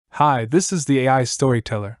Hi, this is the AI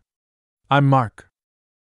Storyteller. I'm Mark.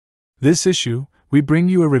 This issue, we bring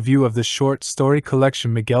you a review of the short story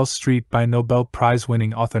collection Miguel Street by Nobel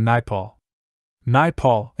Prize-winning author Naipaul.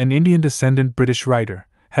 Naipaul, an Indian-descendant British writer,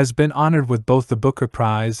 has been honored with both the Booker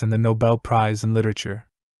Prize and the Nobel Prize in Literature.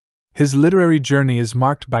 His literary journey is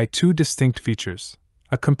marked by two distinct features: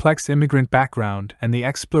 a complex immigrant background and the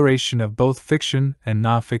exploration of both fiction and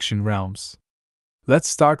non-fiction realms. Let's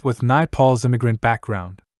start with Naipaul's immigrant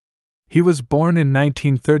background. He was born in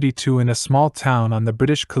 1932 in a small town on the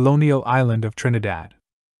British colonial island of Trinidad.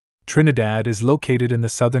 Trinidad is located in the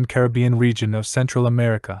southern Caribbean region of Central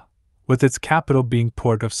America, with its capital being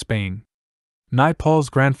Port of Spain. Naipaul's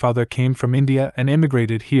grandfather came from India and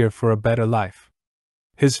immigrated here for a better life.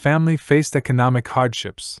 His family faced economic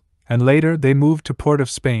hardships, and later they moved to Port of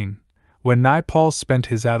Spain, where Naipaul spent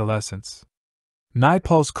his adolescence.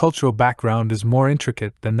 Naipaul's cultural background is more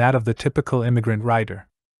intricate than that of the typical immigrant writer.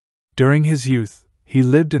 During his youth, he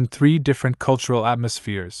lived in three different cultural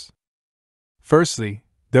atmospheres. Firstly,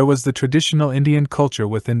 there was the traditional Indian culture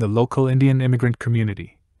within the local Indian immigrant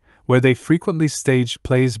community, where they frequently staged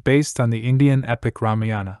plays based on the Indian epic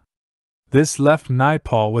Ramayana. This left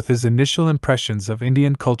Naipaul with his initial impressions of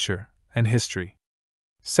Indian culture and history.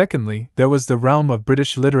 Secondly, there was the realm of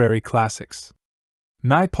British literary classics.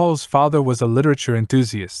 Naipaul's father was a literature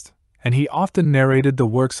enthusiast, and he often narrated the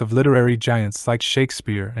works of literary giants like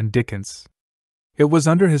Shakespeare and Dickens. It was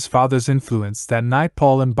under his father's influence that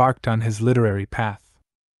Naipaul embarked on his literary path.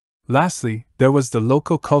 Lastly, there was the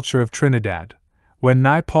local culture of Trinidad, where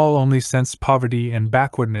Naipaul only sensed poverty and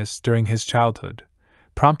backwardness during his childhood,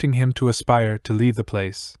 prompting him to aspire to leave the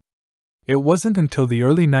place. It wasn't until the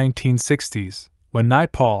early 1960s, when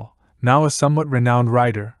Naipaul, now a somewhat renowned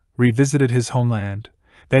writer, revisited his homeland,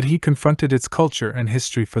 that he confronted its culture and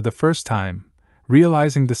history for the first time,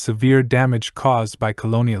 realizing the severe damage caused by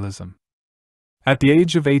colonialism. At the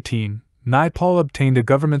age of 18, Naipaul obtained a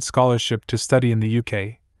government scholarship to study in the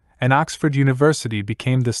UK, and Oxford University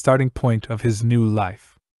became the starting point of his new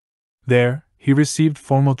life. There, he received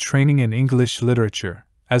formal training in English literature,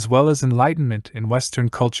 as well as enlightenment in Western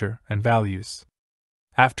culture and values.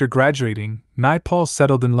 After graduating, Naipaul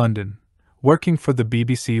settled in London, working for the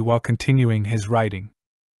BBC while continuing his writing.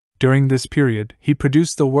 During this period, he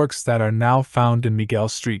produced the works that are now found in Miguel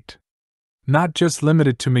Street. Not just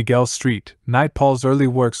limited to Miguel Street, Naipaul's early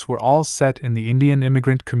works were all set in the Indian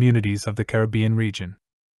immigrant communities of the Caribbean region.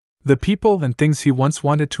 The people and things he once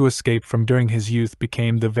wanted to escape from during his youth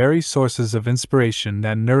became the very sources of inspiration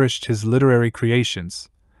that nourished his literary creations,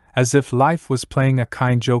 as if life was playing a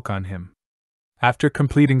kind joke on him. After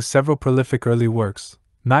completing several prolific early works,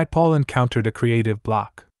 Naipaul encountered a creative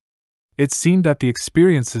block. It seemed that the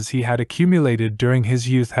experiences he had accumulated during his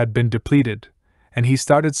youth had been depleted, and he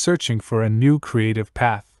started searching for a new creative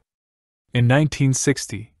path. In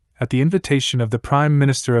 1960, at the invitation of the Prime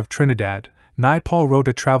Minister of Trinidad, Naipaul wrote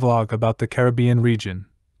a travelogue about the Caribbean region,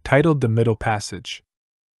 titled The Middle Passage.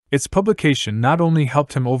 Its publication not only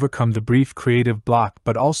helped him overcome the brief creative block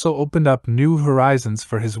but also opened up new horizons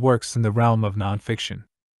for his works in the realm of nonfiction.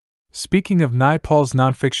 Speaking of Naipaul's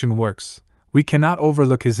nonfiction works, we cannot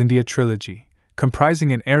overlook his India trilogy,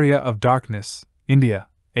 comprising An Area of Darkness, India,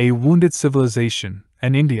 A Wounded Civilization,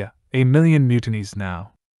 and India, A Million Mutinies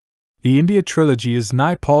Now. The India trilogy is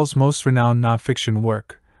Naipaul's most renowned nonfiction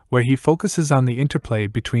work, where he focuses on the interplay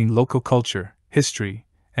between local culture, history,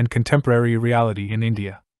 and contemporary reality in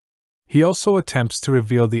India. He also attempts to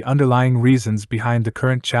reveal the underlying reasons behind the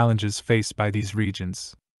current challenges faced by these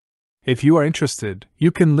regions. If you are interested,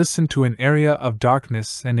 you can listen to An Area of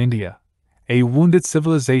Darkness and India, A Wounded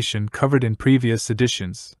Civilization covered in previous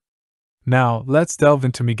editions. Now, let's delve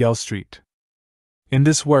into Miguel Street. In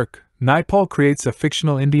this work, Naipaul creates a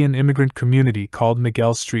fictional Indian immigrant community called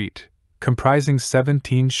Miguel Street, comprising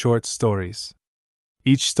 17 short stories.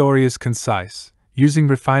 Each story is concise, using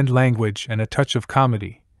refined language and a touch of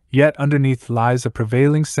comedy, yet underneath lies a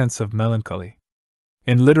prevailing sense of melancholy.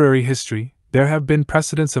 In literary history, there have been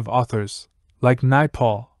precedents of authors, like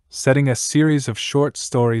Naipaul, setting a series of short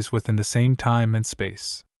stories within the same time and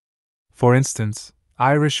space. For instance,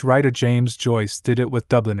 Irish writer James Joyce did it with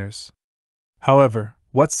Dubliners. However,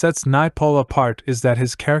 what sets Naipaul apart is that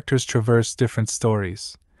his characters traverse different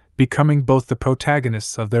stories, becoming both the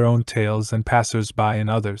protagonists of their own tales and passers-by in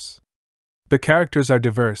others. The characters are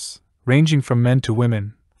diverse, ranging from men to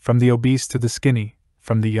women, from the obese to the skinny,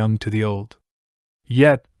 from the young to the old.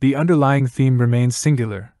 Yet, the underlying theme remains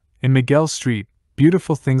singular. In Miguel Street,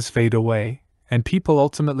 beautiful things fade away, and people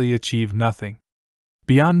ultimately achieve nothing.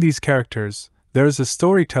 Beyond these characters, there is a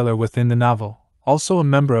storyteller within the novel, also a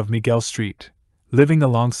member of Miguel Street, living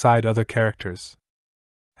alongside other characters.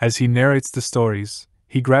 As he narrates the stories,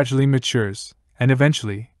 he gradually matures, and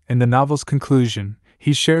eventually, in the novel's conclusion,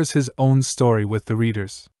 he shares his own story with the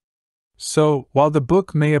readers. So, while the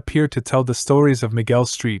book may appear to tell the stories of Miguel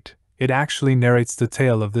Street, it actually narrates the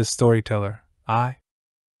tale of this storyteller, I.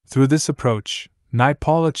 Through this approach,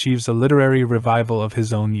 Naipaul achieves a literary revival of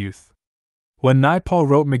his own youth. When Naipaul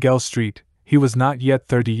wrote Miguel Street, he was not yet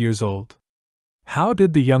 30 years old. How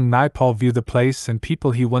did the young Naipaul view the place and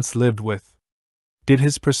people he once lived with? Did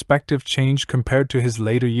his perspective change compared to his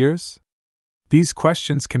later years? These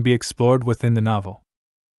questions can be explored within the novel.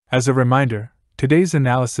 As a reminder, today's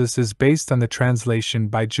analysis is based on the translation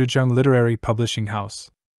by Zhejiang Literary Publishing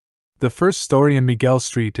House. The first story in Miguel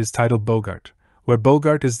Street is titled Bogart, where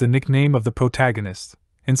Bogart is the nickname of the protagonist,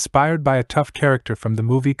 inspired by a tough character from the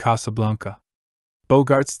movie Casablanca.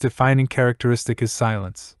 Bogart's defining characteristic is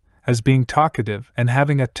silence, as being talkative and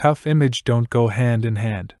having a tough image don't go hand in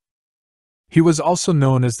hand. He was also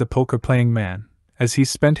known as the poker-playing man, as he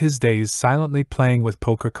spent his days silently playing with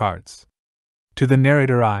poker cards. To the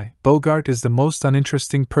narrator, Bogart is the most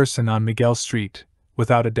uninteresting person on Miguel Street,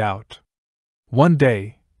 without a doubt. One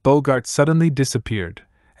day, Bogart suddenly disappeared,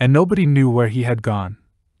 and nobody knew where he had gone,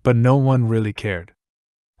 but no one really cared.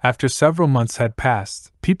 After several months had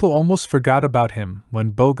passed, people almost forgot about him when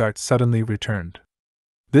Bogart suddenly returned.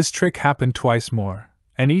 This trick happened twice more,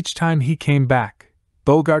 and each time he came back,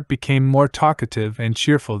 Bogart became more talkative and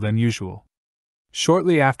cheerful than usual.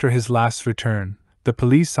 Shortly after his last return, the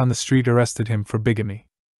police on the street arrested him for bigamy.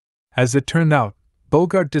 As it turned out,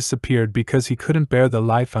 Bogart disappeared because he couldn't bear the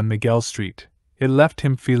life on Miguel Street. It left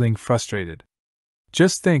him feeling frustrated.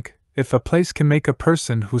 Just think, if a place can make a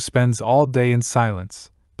person who spends all day in silence,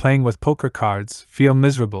 playing with poker cards, feel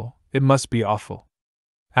miserable, it must be awful.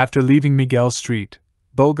 After leaving Miguel Street,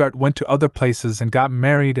 Bogart went to other places and got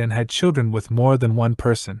married and had children with more than one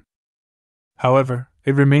person. However,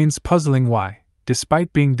 it remains puzzling why,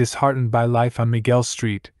 despite being disheartened by life on Miguel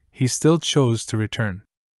Street, he still chose to return.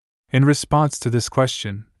 In response to this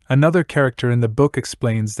question, another character in the book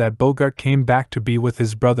explains that Bogart came back to be with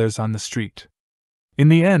his brothers on the street. In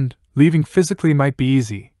the end, leaving physically might be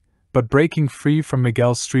easy, but breaking free from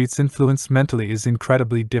Miguel Street's influence mentally is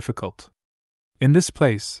incredibly difficult. In this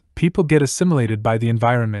place, people get assimilated by the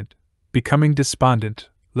environment, becoming despondent,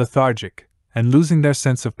 lethargic, and losing their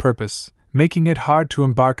sense of purpose, making it hard to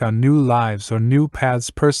embark on new lives or new paths.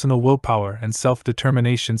 Personal willpower and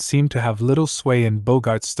self-determination seem to have little sway in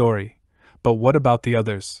Bogart's story, but what about the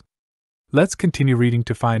others? Let's continue reading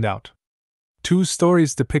to find out. Two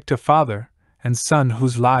stories depict a father and son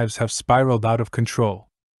whose lives have spiraled out of control.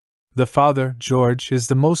 The father, George, is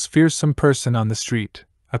the most fearsome person on the street,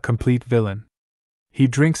 a complete villain. He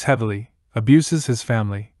drinks heavily, abuses his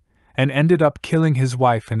family, and ended up killing his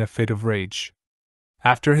wife in a fit of rage.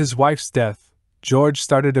 After his wife's death, George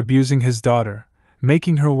started abusing his daughter,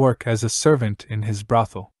 making her work as a servant in his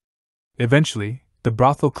brothel. Eventually, the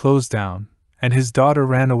brothel closed down, and his daughter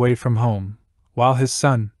ran away from home, while his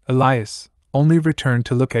son, Elias, only returned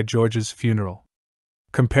to look at George's funeral.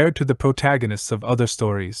 Compared to the protagonists of other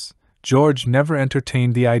stories, George never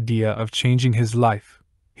entertained the idea of changing his life.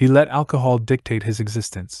 He let alcohol dictate his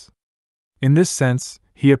existence. In this sense,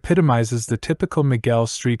 he epitomizes the typical Miguel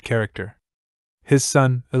Street character. His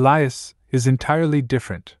son, Elias, is entirely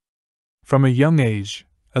different. From a young age,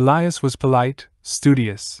 Elias was polite,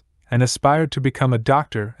 studious, and aspired to become a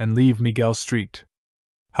doctor and leave Miguel Street.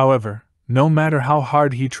 However, no matter how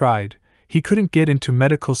hard he tried, he couldn't get into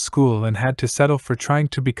medical school and had to settle for trying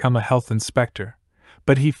to become a health inspector.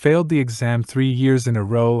 But he failed the exam 3 years in a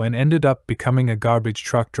row and ended up becoming a garbage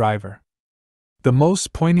truck driver. The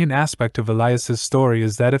most poignant aspect of Elias's story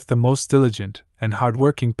is that if the most diligent and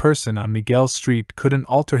hardworking person on Miguel Street couldn't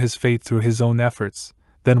alter his fate through his own efforts,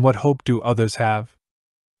 then what hope do others have?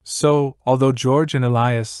 So, although George and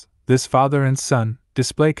Elias, this father and son,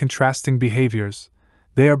 display contrasting behaviors,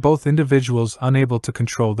 they are both individuals unable to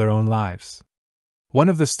control their own lives. One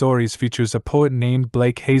of the stories features a poet named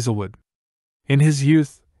Blake Hazelwood. In his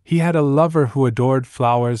youth, he had a lover who adored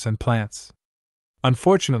flowers and plants.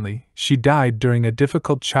 Unfortunately, she died during a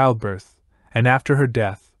difficult childbirth, and after her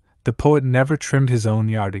death, the poet never trimmed his own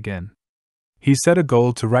yard again. He set a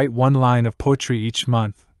goal to write 1 line of poetry each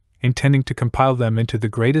month, intending to compile them into the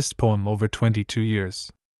greatest poem over 22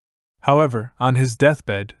 years. However, on his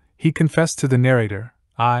deathbed, he confessed to the narrator,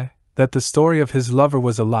 that the story of his lover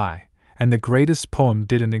was a lie, and the greatest poem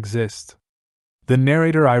didn't exist. The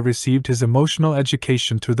narrator received his emotional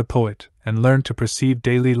education through the poet and learned to perceive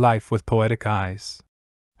daily life with poetic eyes.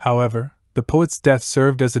 However, the poet's death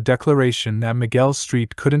served as a declaration that Miguel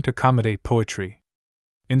Street couldn't accommodate poetry.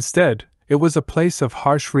 Instead, it was a place of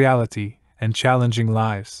harsh reality and challenging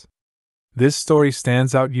lives. This story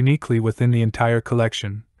stands out uniquely within the entire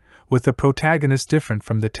collection, with the protagonist different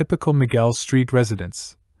from the typical Miguel Street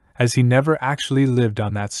residents, as he never actually lived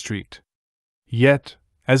on that street. Yet,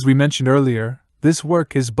 as we mentioned earlier, this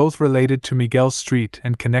work is both related to Miguel Street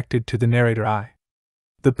and connected to the narrator I.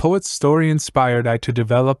 The poet's story inspired I to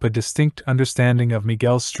develop a distinct understanding of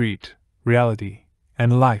Miguel Street, reality,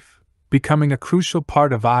 and life, becoming a crucial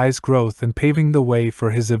part of I's growth and paving the way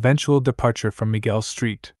for his eventual departure from Miguel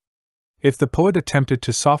Street. If the poet attempted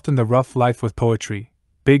to soften the rough life with poetry,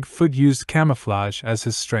 Bigfoot used camouflage as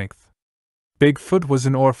his strength. Bigfoot was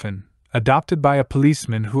an orphan, adopted by a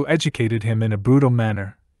policeman who educated him in a brutal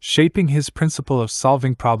manner, shaping his principle of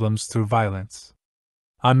solving problems through violence.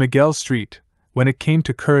 On Miguel Street, when it came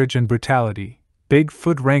to courage and brutality,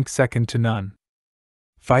 Bigfoot ranked second to none.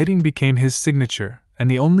 Fighting became his signature, and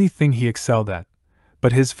the only thing he excelled at,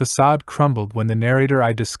 but his facade crumbled when the narrator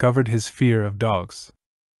I discovered his fear of dogs.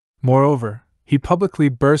 Moreover, he publicly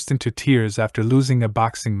burst into tears after losing a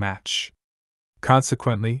boxing match.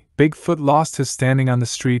 Consequently, Bigfoot lost his standing on the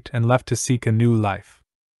street and left to seek a new life.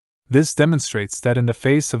 This demonstrates that in the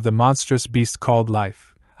face of the monstrous beast called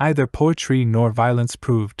life, neither poetry nor violence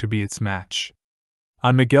proved to be its match.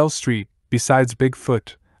 On Miguel Street, besides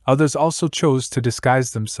Bigfoot, others also chose to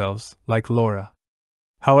disguise themselves, like Laura.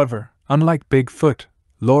 However, unlike Bigfoot,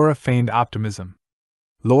 Laura feigned optimism.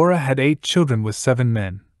 Laura had 8 children with 7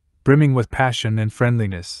 men, brimming with passion and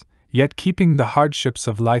friendliness, yet keeping the hardships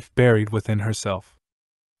of life buried within herself.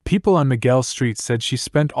 People on Miguel Street said she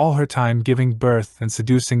spent all her time giving birth and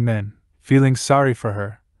seducing men, feeling sorry for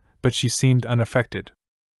her, but she seemed unaffected.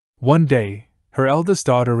 One day, her eldest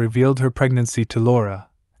daughter revealed her pregnancy to Laura,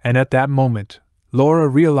 and at that moment, Laura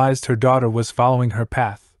realized her daughter was following her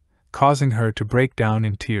path, causing her to break down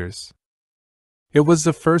in tears. It was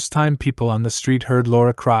the first time people on the street heard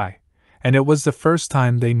Laura cry, and it was the first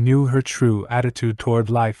time they knew her true attitude toward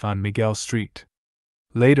life on Miguel Street.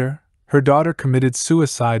 Later, her daughter committed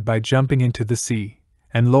suicide by jumping into the sea,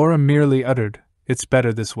 and Laura merely uttered, "It's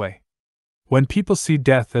better this way." When people see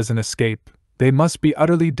death as an escape, they must be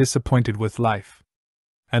utterly disappointed with life.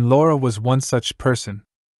 And Laura was one such person.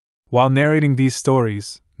 While narrating these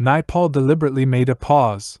stories, Naipaul deliberately made a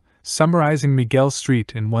pause, summarizing Miguel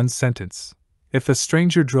Street in one sentence. If a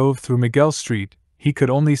stranger drove through Miguel Street, he could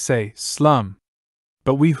only say, "Slum."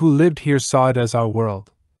 But we who lived here saw it as our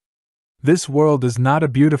world. This world is not a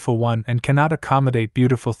beautiful one and cannot accommodate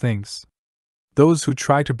beautiful things. Those who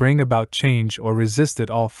try to bring about change or resist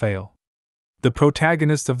it all fail. The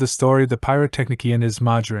protagonist of the story, the pyrotechnician, is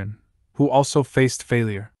Madrin, who also faced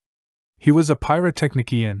failure. He was a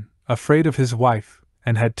pyrotechnician, afraid of his wife,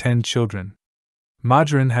 and had 10 children.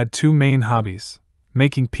 Madrin had 2 main hobbies: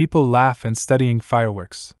 making people laugh and studying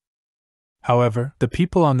fireworks. However, the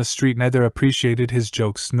people on the street neither appreciated his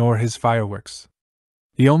jokes nor his fireworks.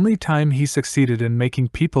 The only time he succeeded in making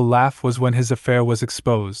people laugh was when his affair was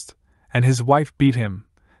exposed, and his wife beat him,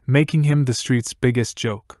 making him the street's biggest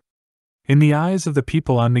joke. In the eyes of the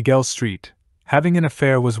people on Miguel Street, having an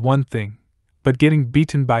affair was one thing, but getting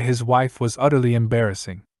beaten by his wife was utterly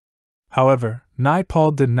embarrassing. However,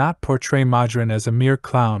 Naipaul did not portray Madrin as a mere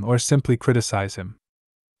clown or simply criticize him.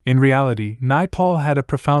 In reality, Naipaul had a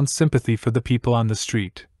profound sympathy for the people on the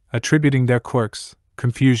street, attributing their quirks,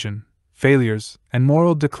 confusion, failures, and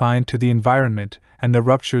moral decline to the environment and the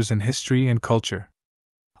ruptures in history and culture.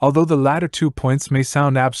 Although the latter 2 points may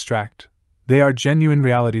sound abstract, they are genuine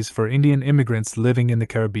realities for Indian immigrants living in the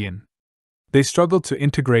Caribbean. They struggled to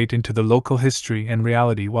integrate into the local history and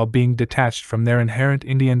reality while being detached from their inherent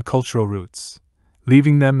Indian cultural roots,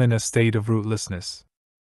 leaving them in a state of rootlessness.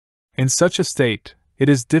 In such a state, it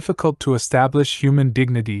is difficult to establish human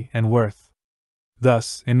dignity and worth.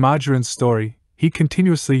 Thus, in Madrin's story, he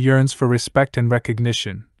continuously yearns for respect and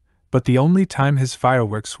recognition, but the only time his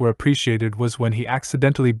fireworks were appreciated was when he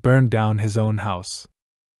accidentally burned down his own house.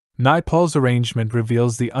 Naipaul's arrangement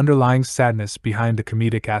reveals the underlying sadness behind the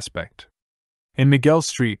comedic aspect. In Miguel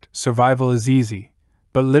Street, survival is easy,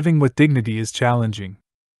 but living with dignity is challenging.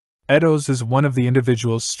 Edos is one of the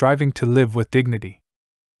individuals striving to live with dignity.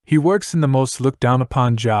 He works in the most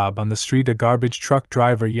looked-down-upon job on the street, a garbage truck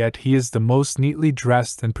driver, yet he is the most neatly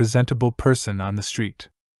dressed and presentable person on the street.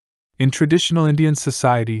 In traditional Indian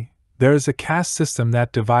society, there is a caste system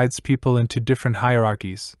that divides people into different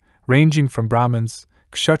hierarchies, ranging from Brahmins,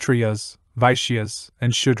 Kshatriyas, Vaishyas,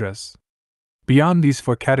 and Shudras. Beyond these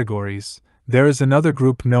 4 categories, there is another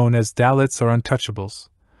group known as Dalits or Untouchables,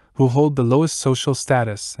 who hold the lowest social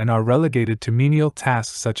status and are relegated to menial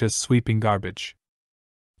tasks such as sweeping garbage.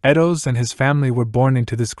 Edos and his family were born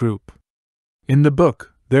into this group. In the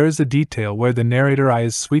book, There is a detail where the narrator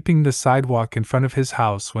is sweeping the sidewalk in front of his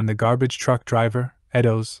house when the garbage truck driver,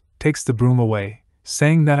 Edos, takes the broom away,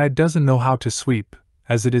 saying that I doesn't know how to sweep,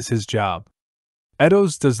 as it is his job.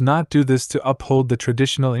 Edos does not do this to uphold the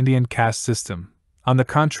traditional Indian caste system. On the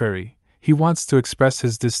contrary, he wants to express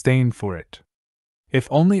his disdain for it. If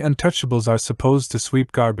only untouchables are supposed to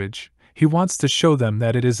sweep garbage, he wants to show them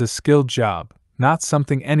that it is a skilled job, not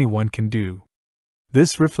something anyone can do.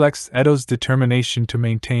 This reflects Edo's determination to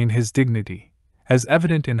maintain his dignity, as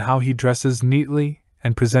evident in how he dresses neatly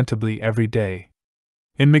and presentably every day.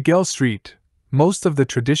 In Miguel Street, most of the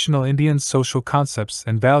traditional Indian social concepts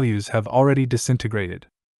and values have already disintegrated.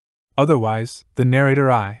 Otherwise, the narrator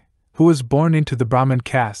who was born into the Brahmin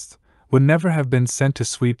caste, would never have been sent to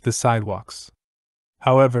sweep the sidewalks.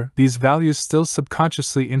 However, these values still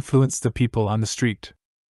subconsciously influence the people on the street.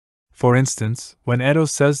 For instance, when Edo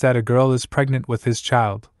says that a girl is pregnant with his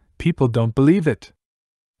child, people don't believe it.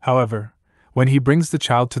 However, when he brings the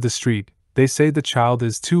child to the street, they say the child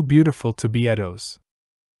is too beautiful to be Edo's.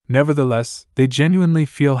 Nevertheless, they genuinely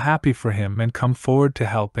feel happy for him and come forward to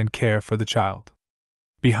help and care for the child.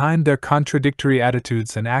 Behind their contradictory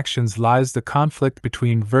attitudes and actions lies the conflict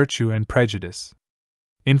between virtue and prejudice.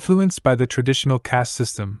 Influenced by the traditional caste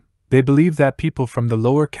system, they believe that people from the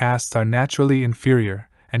lower castes are naturally inferior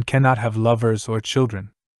and cannot have lovers or children.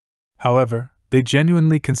 However, they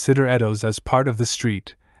genuinely consider Edos as part of the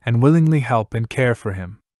street and willingly help and care for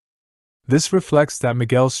him. This reflects that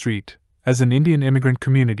Miguel Street, as an Indian immigrant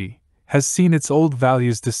community, has seen its old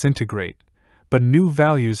values disintegrate, but new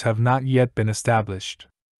values have not yet been established.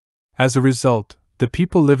 As a result, the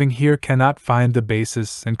people living here cannot find the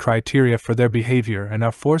basis and criteria for their behavior and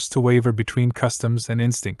are forced to waver between customs and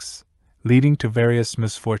instincts, leading to various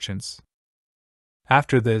misfortunes.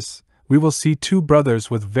 After this, we will see two brothers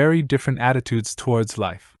with very different attitudes towards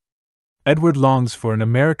life. Edward longs for an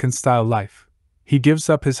American-style life. He gives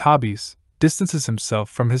up his hobbies, distances himself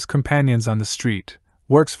from his companions on the street,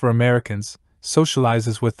 works for Americans,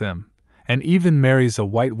 socializes with them, and even marries a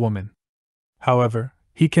white woman. However,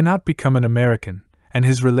 he cannot become an American, and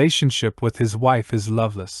his relationship with his wife is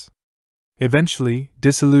loveless. Eventually,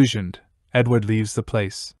 disillusioned, Edward leaves the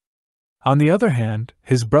place. On the other hand,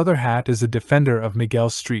 his brother Hat is a defender of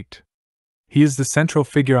Miguel Street. He is the central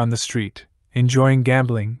figure on the street, enjoying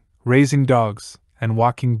gambling, raising dogs, and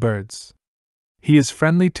walking birds. He is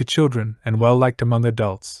friendly to children and well-liked among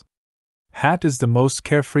adults. Hat is the most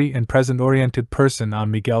carefree and present-oriented person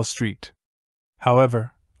on Miguel Street.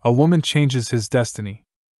 However, a woman changes his destiny.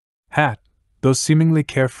 Hat, though seemingly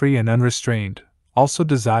carefree and unrestrained, also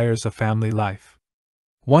desires a family life.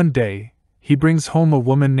 One day, he brings home a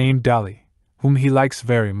woman named Dolly, whom he likes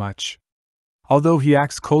very much. Although he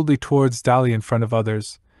acts coldly towards Dolly in front of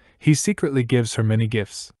others, he secretly gives her many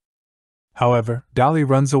gifts. However, Dolly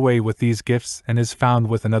runs away with these gifts and is found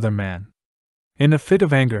with another man. In a fit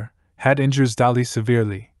of anger, Hat injures Dolly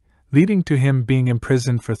severely, leading to him being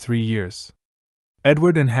imprisoned for 3 years.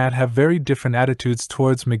 Edward and Hat have very different attitudes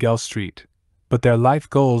towards Miguel Street, but their life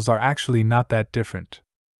goals are actually not that different.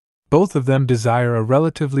 Both of them desire a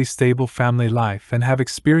relatively stable family life and have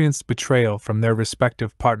experienced betrayal from their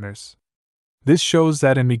respective partners. This shows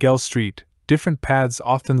that in Miguel Street, different paths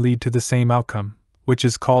often lead to the same outcome, which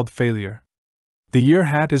is called failure. The year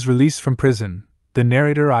Hat is released from prison, the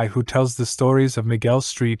narrator who tells the stories of Miguel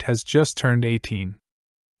Street has just turned 18.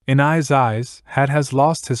 In I's eyes, Hat has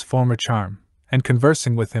lost his former charm, and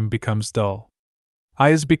conversing with him becomes dull.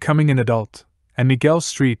 I is becoming an adult, and Miguel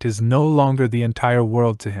Street is no longer the entire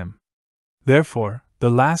world to him. Therefore, the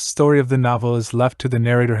last story of the novel is left to the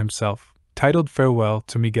narrator himself, titled Farewell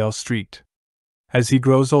to Miguel Street. As he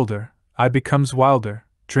grows older, I becomes wilder,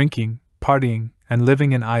 drinking, partying, and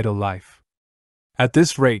living an idle life. At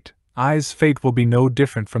this rate, I's fate will be no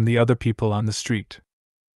different from the other people on the street.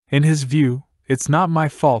 In his view, it's not my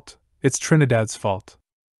fault, it's Trinidad's fault.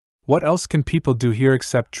 What else can people do here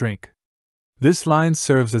except drink? This line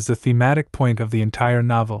serves as the thematic point of the entire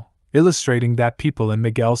novel, illustrating that people in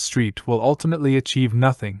Miguel Street will ultimately achieve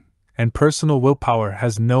nothing, and personal willpower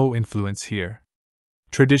has no influence here.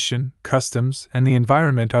 Tradition, customs, and the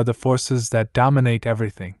environment are the forces that dominate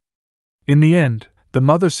everything. In the end, the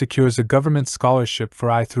mother secures a government scholarship for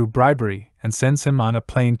I through bribery and sends him on a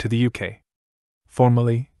plane to the UK.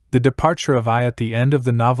 Formally, the departure of I at the end of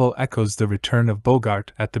the novel echoes the return of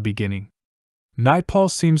Bogart at the beginning. Naipaul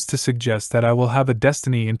seems to suggest that I will have a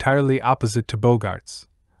destiny entirely opposite to Bogart's,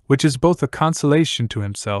 which is both a consolation to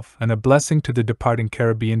himself and a blessing to the departing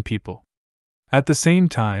Caribbean people. At the same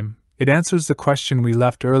time, it answers the question we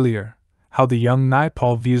left earlier, how the young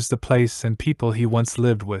Naipaul views the place and people he once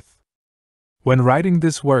lived with. When writing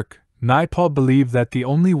this work, Naipaul believed that the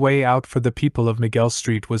only way out for the people of Miguel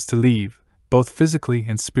Street was to leave, both physically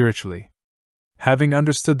and spiritually. Having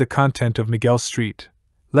understood the content of Miguel Street,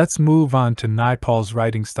 let's move on to Naipaul's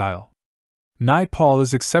writing style. Naipaul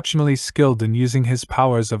is exceptionally skilled in using his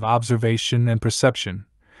powers of observation and perception,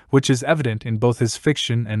 which is evident in both his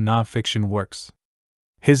fiction and non-fiction works.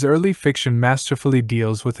 His early fiction masterfully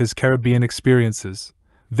deals with his Caribbean experiences,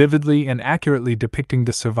 vividly and accurately depicting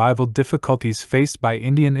the survival difficulties faced by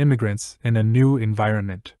Indian immigrants in a new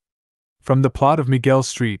environment. From the plot of Miguel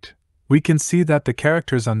Street, we can see that the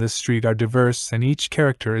characters on this street are diverse and each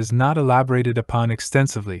character is not elaborated upon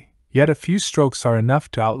extensively, yet a few strokes are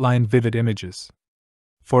enough to outline vivid images.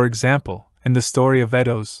 For example, in the story of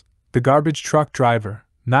Edos, the garbage truck driver,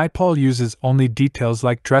 Naipaul uses only details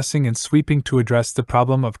like dressing and sweeping to address the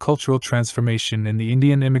problem of cultural transformation in the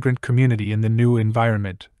Indian immigrant community in the new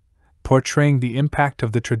environment, portraying the impact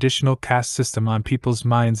of the traditional caste system on people's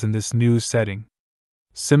minds in this new setting.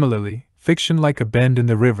 Similarly, fiction like A Bend in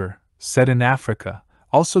the River, set in Africa,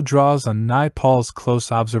 also draws on Naipaul's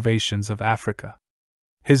close observations of Africa.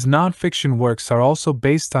 His non-fiction works are also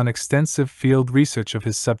based on extensive field research of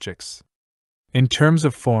his subjects. In terms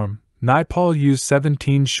of form, Naipaul used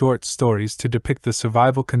 17 short stories to depict the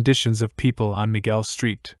survival conditions of people on Miguel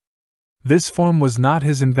Street. This form was not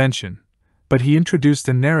his invention, but he introduced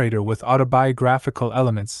a narrator with autobiographical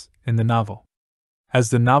elements in the novel. As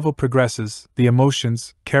the novel progresses, the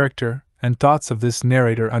emotions, character, and thoughts of this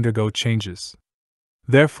narrator undergo changes.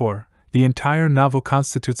 Therefore, the entire novel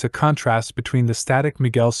constitutes a contrast between the static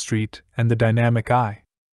Miguel Street and the dynamic I.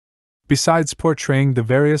 Besides portraying the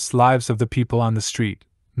various lives of the people on the street,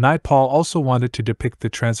 Naipaul also wanted to depict the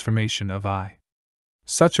transformation of I.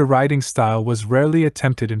 Such a writing style was rarely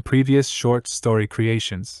attempted in previous short story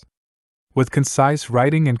creations. With concise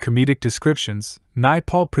writing and comedic descriptions,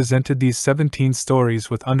 Naipaul presented these 17 stories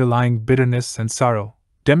with underlying bitterness and sorrow,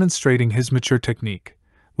 demonstrating his mature technique,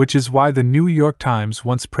 which is why the New York Times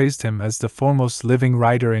once praised him as the foremost living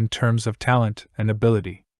writer in terms of talent and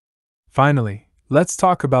ability. Finally, let's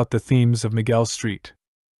talk about the themes of Miguel Street.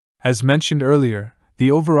 As mentioned earlier, the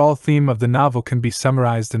overall theme of the novel can be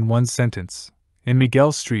summarized in one sentence. In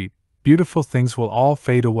Miguel Street, beautiful things will all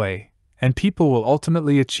fade away, and people will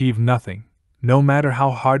ultimately achieve nothing. No matter how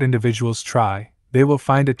hard individuals try, they will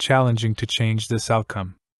find it challenging to change this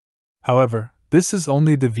outcome. However, this is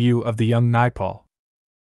only the view of the young Naipaul.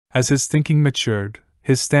 As his thinking matured,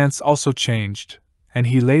 his stance also changed, and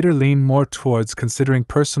he later leaned more towards considering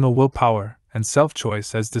personal willpower and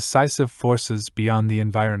self-choice as decisive forces beyond the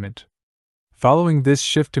environment. Following this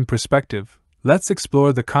shift in perspective, let's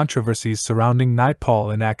explore the controversies surrounding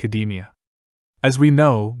Naipaul in academia. As we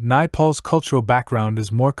know, Naipaul's cultural background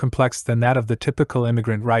is more complex than that of the typical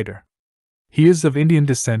immigrant writer. He is of Indian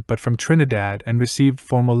descent but from Trinidad and received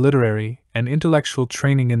formal literary and intellectual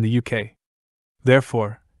training in the UK.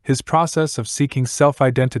 Therefore, his process of seeking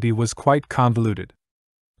self-identity was quite convoluted.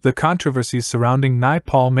 The controversies surrounding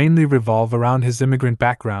Naipaul mainly revolve around his immigrant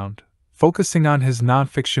background, focusing on his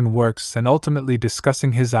non-fiction works and ultimately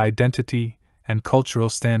discussing his identity and cultural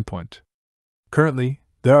standpoint. Currently,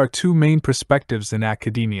 there are two main perspectives in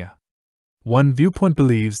academia. One viewpoint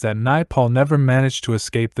believes that Naipaul never managed to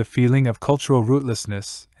escape the feeling of cultural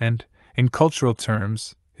rootlessness and, in cultural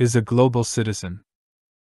terms, is a global citizen.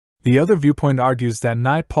 The other viewpoint argues that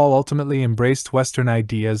Naipaul ultimately embraced Western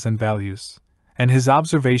ideas and values, and his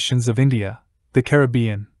observations of India, the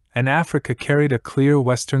Caribbean, and Africa carried a clear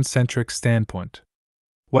Western-centric standpoint.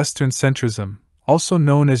 Western centrism, also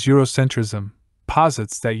known as Eurocentrism,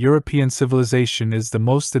 posits that European civilization is the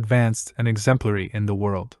most advanced and exemplary in the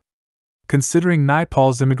world. Considering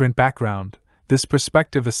Naipaul's immigrant background, this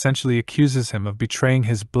perspective essentially accuses him of betraying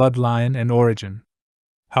his bloodline and origin.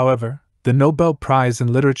 However, the Nobel Prize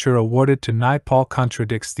in Literature awarded to Naipaul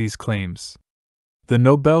contradicts these claims. The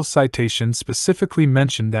Nobel citation specifically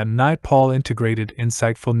mentioned that Naipaul integrated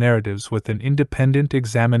insightful narratives with an independent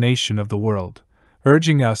examination of the world,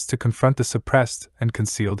 urging us to confront the suppressed and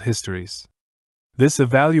concealed histories. This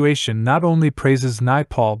evaluation not only praises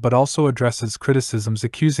Naipaul but also addresses criticisms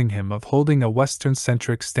accusing him of holding a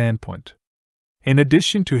Western-centric standpoint. In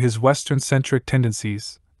addition to his Western-centric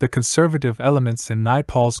tendencies, the conservative elements in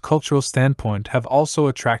Naipaul's cultural standpoint have also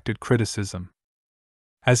attracted criticism.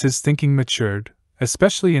 As his thinking matured,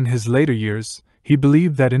 especially in his later years, he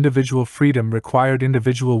believed that individual freedom required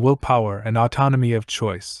individual willpower and autonomy of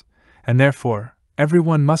choice, and therefore,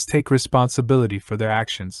 everyone must take responsibility for their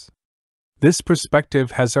actions. This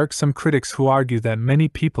perspective has irked some critics who argue that many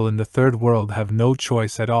people in the Third World have no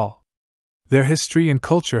choice at all. Their history and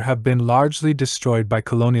culture have been largely destroyed by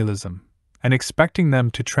colonialism, and expecting them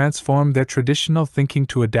to transform their traditional thinking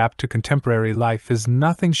to adapt to contemporary life is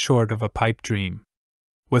nothing short of a pipe dream.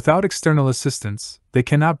 Without external assistance, they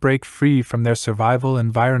cannot break free from their survival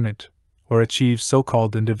environment or achieve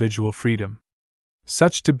so-called individual freedom.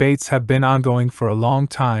 Such debates have been ongoing for a long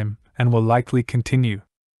time and will likely continue.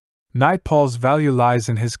 Naipaul's value lies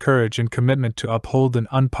in his courage and commitment to uphold an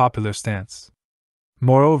unpopular stance.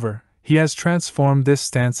 Moreover, he has transformed this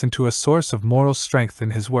stance into a source of moral strength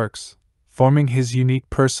in his works, forming his unique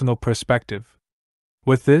personal perspective.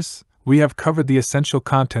 With this, we have covered the essential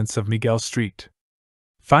contents of Miguel Street.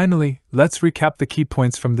 Finally, let's recap the key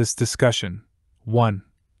points from this discussion. 1.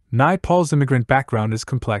 Naipaul's immigrant background is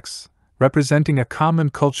complex, representing a common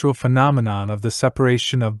cultural phenomenon of the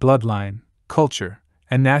separation of bloodline, culture,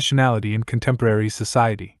 and nationality in contemporary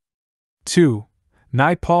society. 2.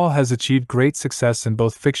 Naipaul has achieved great success in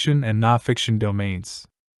both fiction and non-fiction domains.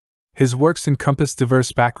 His works encompass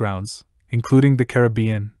diverse backgrounds, including the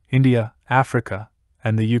Caribbean, India, Africa,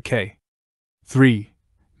 and the UK. 3.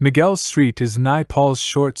 Miguel Street is Naipaul's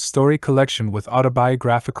short story collection with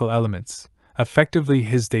autobiographical elements, effectively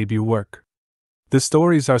his debut work. The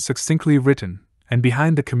stories are succinctly written, and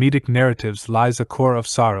behind the comedic narratives lies a core of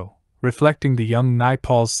sorrow, reflecting the young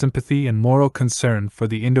Naipaul's sympathy and moral concern for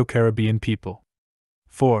the Indo-Caribbean people.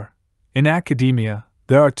 4. In academia,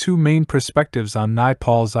 there are two main perspectives on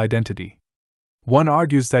Naipaul's identity. One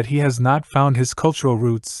argues that he has not found his cultural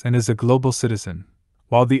roots and is a global citizen,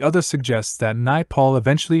 while the other suggests that Naipaul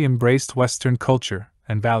eventually embraced Western culture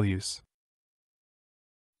and values.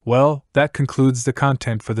 Well, that concludes the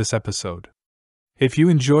content for this episode. If you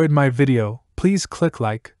enjoyed my video, please click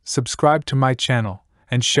like, subscribe to my channel,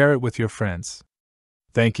 and share it with your friends.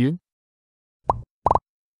 Thank you.